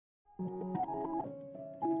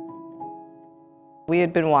We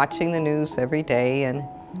had been watching the news every day, and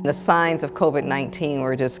the signs of COVID-19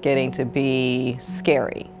 were just getting to be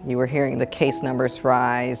scary. You were hearing the case numbers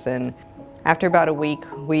rise, and after about a week,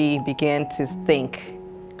 we began to think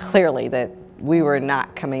clearly that we were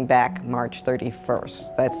not coming back March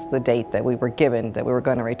 31st. That's the date that we were given that we were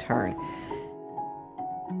going to return.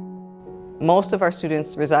 Most of our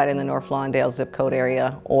students reside in the North Lawndale zip code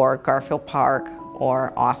area or Garfield Park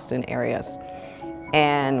or Austin areas.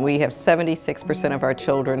 And we have 76% of our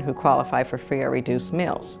children who qualify for free or reduced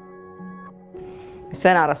meals. We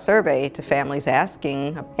sent out a survey to families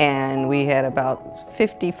asking, and we had about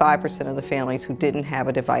 55% of the families who didn't have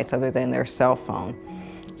a device other than their cell phone.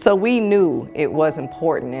 So we knew it was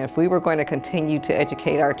important, and if we were going to continue to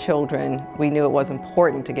educate our children, we knew it was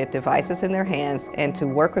important to get devices in their hands and to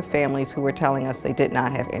work with families who were telling us they did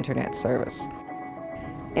not have internet service.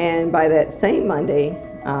 And by that same Monday,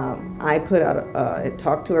 I put out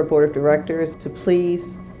talked to our board of directors to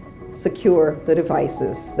please secure the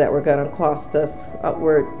devices that were going to cost us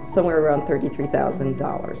upward somewhere around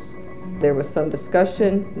 $33,000. There was some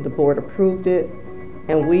discussion, the board approved it,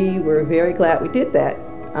 and we were very glad we did that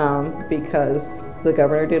because the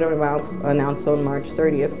governor did announce on March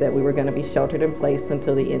 30th that we were going to be sheltered in place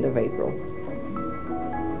until the end of April.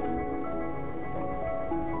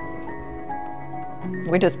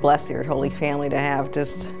 We're just blessed here at Holy Family to have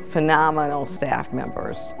just phenomenal staff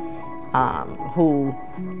members who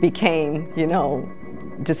became,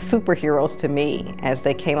 just superheroes to me as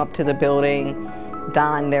they came up to the building,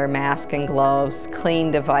 donned their mask and gloves,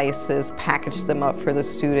 cleaned devices, packaged them up for the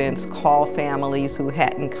students, called families who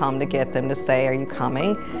hadn't come to get them to say, "Are you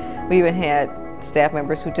coming?" We even had staff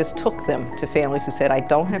members who just took them to families who said, "I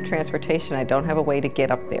don't have transportation, I don't have a way to get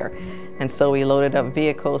up there." And so we loaded up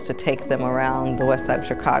vehicles to take them around the west side of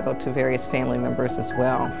Chicago to various family members as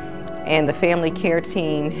well. And the family care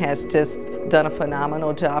team has just done a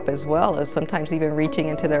phenomenal job as well, as sometimes even reaching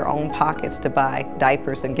into their own pockets to buy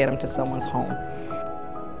diapers and get them to someone's home.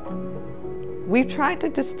 We've tried to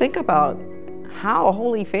just think about how a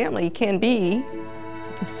Holy Family can be,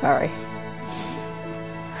 I'm sorry.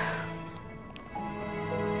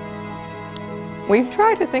 We've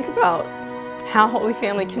tried to think about how Holy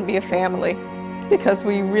Family can be a family, because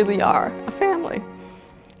we really are a family.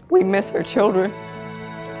 We miss our children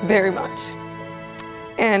very much.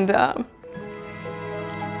 And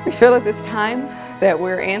we feel at this time that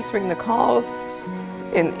we're answering the calls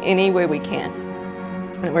in any way we can.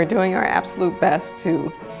 And we're doing our absolute best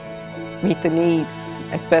to meet the needs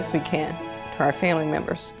as best we can to our family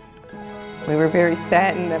members. We were very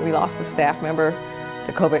saddened that we lost a staff member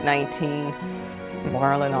to COVID-19.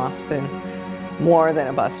 Marlon Austin, more than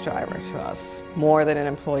a bus driver to us, more than an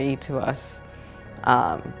employee to us,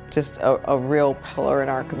 just a real pillar in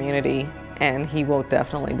our community, and he will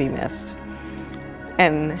definitely be missed.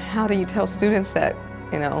 And how do you tell students that,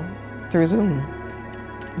 through Zoom?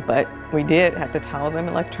 But we did have to tell them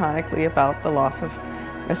electronically about the loss of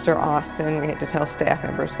Mr. Austin. We had to tell staff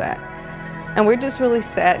members that. And we're just really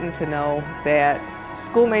saddened to know that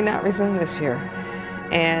school may not resume this year,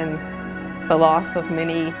 and the loss of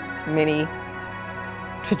many, many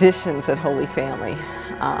traditions at Holy Family.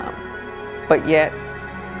 But yet,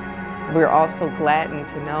 we're also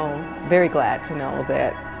very glad to know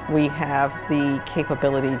that we have the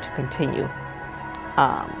capability to continue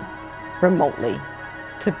remotely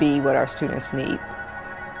to be what our students need.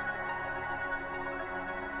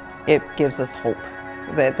 It gives us hope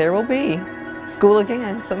that there will be school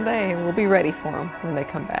again someday, and we'll be ready for them when they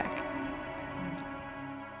come back.